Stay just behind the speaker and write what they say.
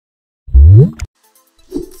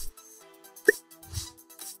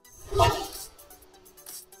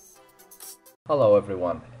Hello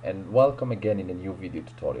everyone and welcome again in a new video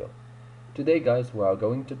tutorial. Today guys we are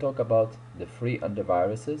going to talk about the free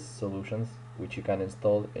antiviruses solutions which you can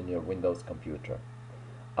install in your Windows computer.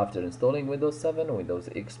 After installing Windows 7, Windows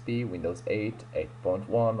XP, Windows 8,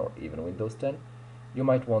 8.1 or even Windows 10, you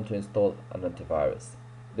might want to install an antivirus.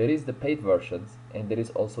 There is the paid versions and there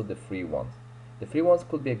is also the free ones. The free ones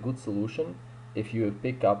could be a good solution if you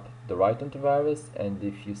pick up the right antivirus and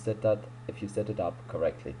if you set it up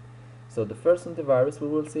correctly. So the first antivirus we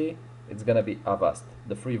will see, it's gonna be Avast,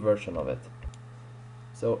 the free version of it.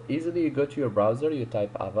 So easily you go to your browser, you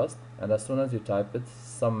type Avast, and as soon as you type it,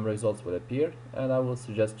 some results will appear, and I will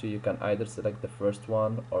suggest you can either select the first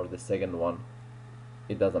one or the second one.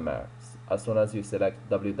 It doesn't matter. As soon as you select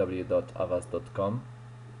www.avast.com,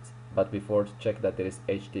 but before check that there is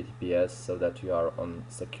HTTPS so that you are on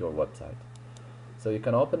secure website. So you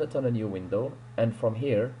can open it on a new window, and from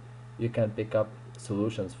here you can pick up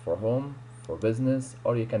solutions for home, for business,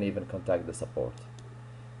 or you can even contact the support.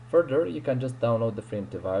 Further, you can just download the free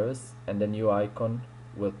antivirus and the new icon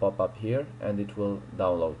will pop up here and it will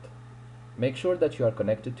download. Make sure that you are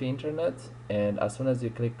connected to internet, and as soon as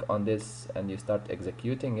you click on this and you start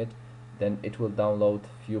executing it, then it will download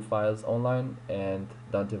few files online and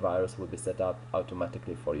the antivirus will be set up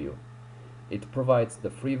automatically for you. It provides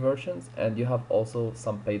the free versions and you have also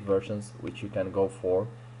some paid versions which you can go for,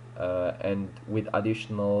 and with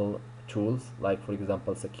additional tools like for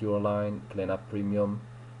example Secure Line, Cleanup Premium,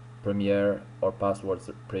 Premier or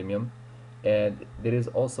Passwords Premium, and there is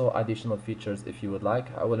also additional features if you would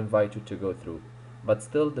like. I will invite you to go through, but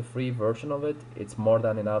still the free version of it, it's more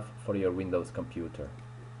than enough for your Windows computer.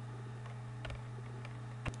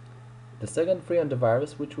 The second free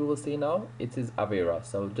antivirus which we will see now, it is Avira.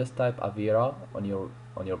 So just type Avira on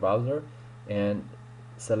your browser and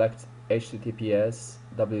select https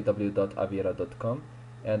www.avira.com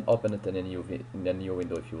and open it in a new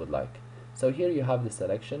window if you would like. So here you have the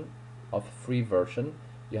selection of free version.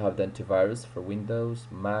 You have the antivirus for Windows,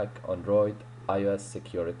 Mac, Android, iOS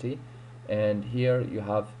security, and here you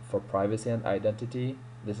have for privacy and identity.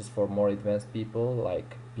 This is for more advanced people,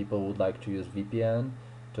 like people who would like to use VPN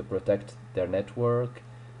to protect their network,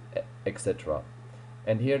 etc.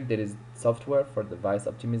 And here there is software for device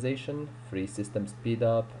optimization, free system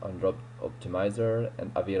speedup, Android optimizer,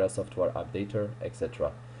 and Avira software updater,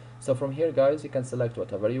 etc. So from here guys, you can select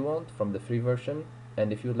whatever you want from the free version,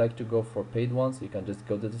 and if you'd like to go for paid ones, you can just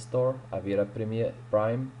go to the store, Avira Premier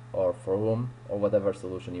Prime, or for home, or whatever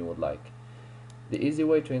solution you would like. The easy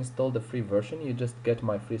way to install the free version, you just get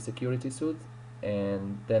my free security suite,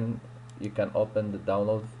 and then you can open the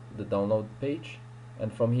download page,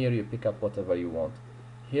 and from here you pick up whatever you want.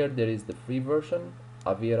 Here there is the free version,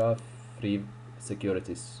 Avira free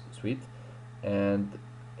security suite, and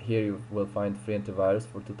here you will find free antivirus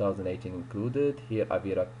for 2018 included. Here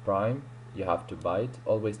Avira Prime, you have to buy it.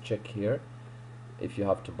 Always check here if you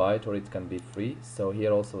have to buy it or it can be free. So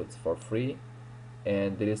here also it's for free,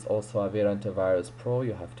 and there is also Avira Antivirus Pro,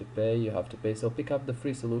 you have to pay. So pick up the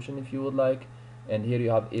free solution if you would like. And here you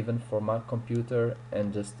have even for Mac computer,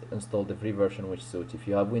 and just install the free version which suits. If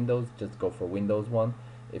you have Windows, just go for Windows one.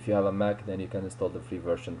 If you have a Mac, then you can install the free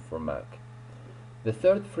version for Mac. The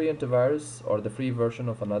third free antivirus, or the free version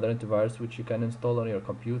of another antivirus which you can install on your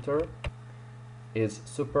computer, is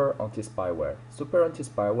Super Anti-Spyware. Super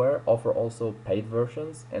Anti-Spyware offer also paid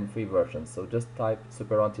versions and free versions. So just type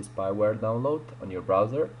Super Anti-Spyware download on your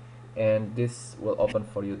browser, and this will open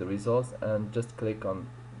for you the results, and just click on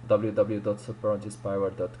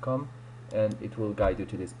www.superantispyware.com and it will guide you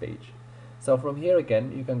to this page. So from here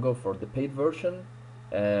again you can go for the paid version,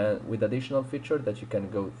 and with additional feature that you can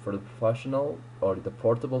go for the professional or the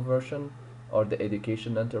portable version or the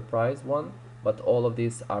education enterprise one, but all of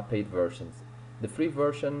these are paid versions. The free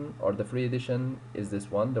version or the free edition is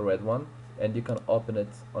this one, the red one, and you can open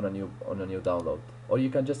it on a new download, or you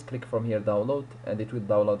can just click from here download and it will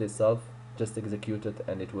download itself. Just execute it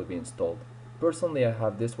and it will be installed. Personally, I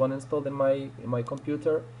have this one installed in my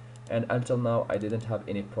computer, and until now I didn't have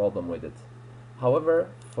any problem with it. However,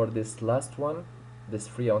 for this last one, this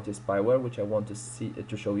free anti-spyware, which I want to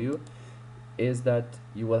show you, is that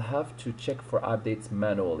you will have to check for updates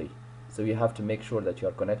manually. So you have to make sure that you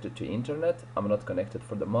are connected to internet. I'm not connected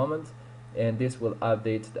for the moment, and this will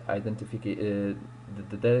update the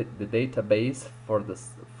the database for the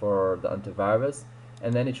antivirus,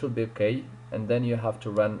 and then it should be okay. And then you have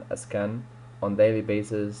to run a scan on daily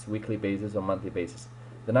basis, weekly basis, or monthly basis.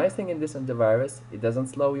 The nice thing in this antivirus, it doesn't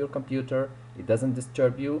slow your computer, it doesn't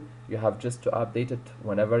disturb you. You have just to update it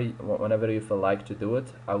whenever you feel like to do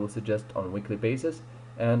it. I will suggest on weekly basis,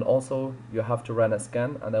 and also you have to run a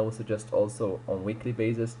scan, and I will suggest also on weekly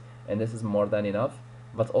basis, and this is more than enough.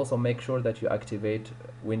 But also make sure that you activate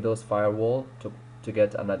Windows Firewall to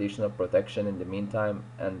get an additional protection in the meantime,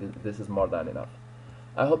 and this is more than enough.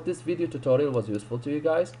 I hope this video tutorial was useful to you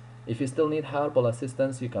guys. If you still need help or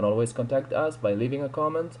assistance, you can always contact us by leaving a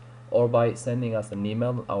comment or by sending us an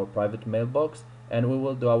email, our private mailbox, and we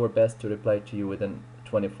will do our best to reply to you within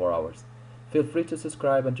 24 hours. Feel free to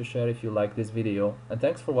subscribe and to share if you like this video, and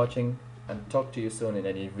thanks for watching, and talk to you soon in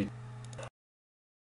any video.